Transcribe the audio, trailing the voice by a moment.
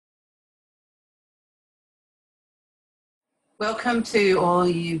Welcome to all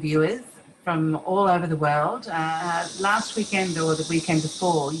you viewers from all over the world. Last weekend or the weekend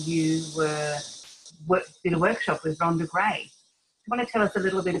before, you did a workshop with Rhonda Gray. Do you want to tell us a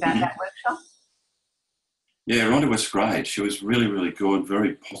little bit about that workshop? Yeah, Rhonda was great. She was really, really good,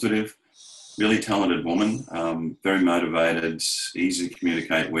 very positive, really talented woman, very motivated, easy to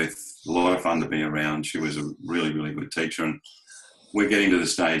communicate with, a lot of fun to be around. She was a really, really good teacher. And we're getting to the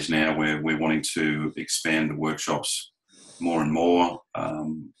stage now where we're wanting to expand the workshops more and more.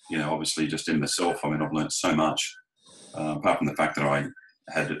 Obviously just in myself, I've learned so much, apart from the fact that I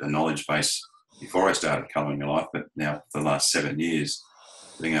had a knowledge base before I started Colouring Your Life, but now for the last 7 years,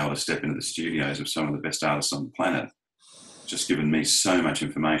 being able to step into the studios of some of the best artists on the planet, just given me so much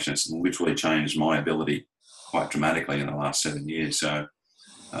information. It's literally changed my ability quite dramatically in the last 7 years. So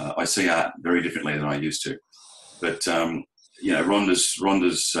I see art very differently than I used to. But, Rhonda's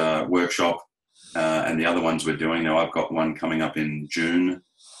workshop, and the other ones we're doing now, I've got one coming up in June,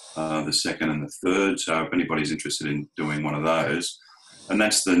 the 2nd and the 3rd. So if anybody's interested in doing one of those, and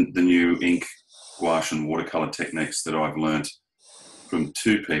that's the new ink, gouache and watercolour techniques that I've learnt from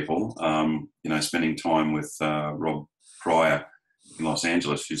two people, spending time with Rob Pryor in Los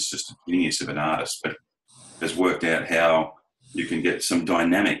Angeles, who's just a genius of an artist, but has worked out how you can get some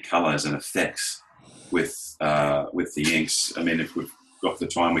dynamic colours and effects with the inks. If we've got the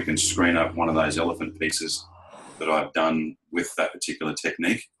time, we can screen up one of those elephant pieces that I've done with that particular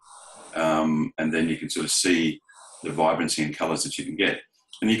technique, and then you can sort of see the vibrancy and colours that you can get.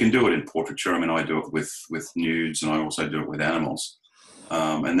 And you can do it in portraiture. I do it with nudes, and I also do it with animals.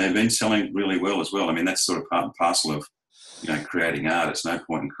 And they've been selling really well as well. That's sort of part and parcel of, creating art. It's no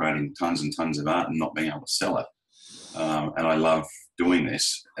point in creating tons and tons of art and not being able to sell it. And I love doing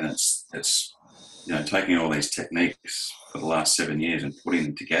this, and it's taking all these techniques for the last 7 years and putting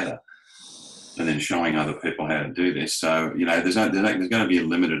them together, and then showing other people how to do this. So, there's going to be a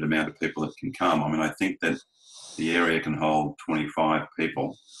limited amount of people that can come. I think that the area can hold 25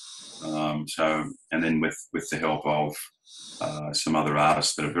 people. And then with the help of some other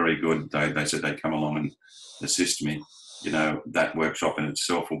artists that are very good, they said they'd come along and assist me. That workshop in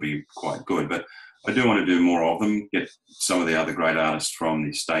itself will be quite good. But I do want to do more of them, get some of the other great artists from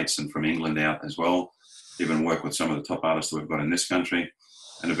the States and from England out as well, even work with some of the top artists that we've got in this country,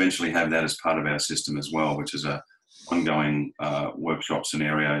 and eventually have that as part of our system as well, which is a ongoing workshop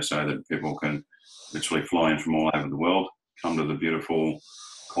scenario, so that people can literally fly in from all over the world, come to the beautiful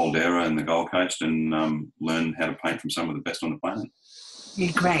Caldera and the Gold Coast, and learn how to paint from some of the best on the planet.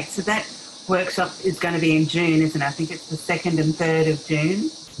 Yeah, great. So that workshop is going to be in June, isn't it? I think it's the 2nd and 3rd of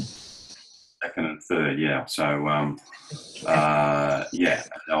June. 2nd and 3rd, yeah. So,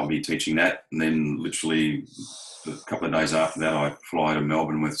 I'll be teaching that. And then literally a couple of days after that, I fly to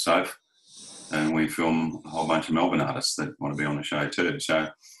Melbourne with Soph, and we film a whole bunch of Melbourne artists that want to be on the show too. So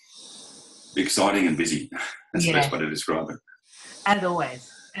exciting and busy. That's the best way to describe it. As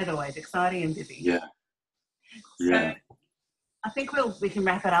always, exciting and busy. Yeah. Yeah. So I think we can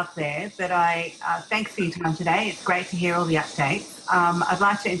wrap it up there, but thanks for your time today. It's great to hear all the updates. I'd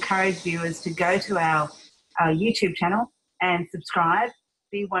like to encourage viewers to go to our YouTube channel and subscribe,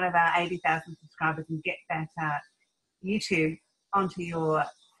 be one of our 80,000 subscribers, and get that YouTube onto your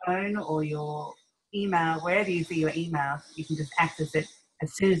phone or your email, wherever you see your email. You can just access it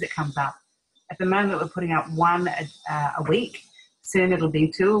as soon as it comes up. At the moment, we're putting out one a week. Soon it'll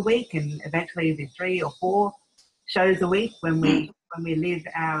be 2 a week, and eventually it'll be 3 or 4 shows a week when we live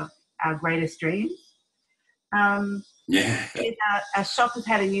our greatest dreams. Our shop has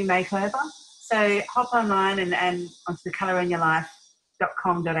had a new makeover, so hop online and onto the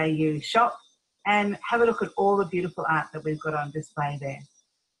colourandyourlife.com.au shop and have a look at all the beautiful art that we've got on display there.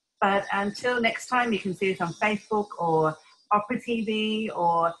 But until next time, you can see us on Facebook or Opera TV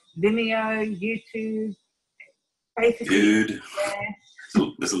or Vimeo, YouTube, basically.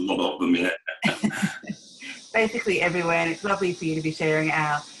 There's a lot of them, yeah. Basically everywhere, and it's lovely for you to be sharing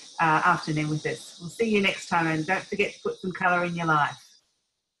our afternoon with us. We'll see you next time, and don't forget to put some colour in your life.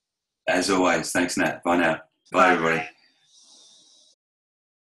 As always, thanks, Nat. Bye now. Bye everybody.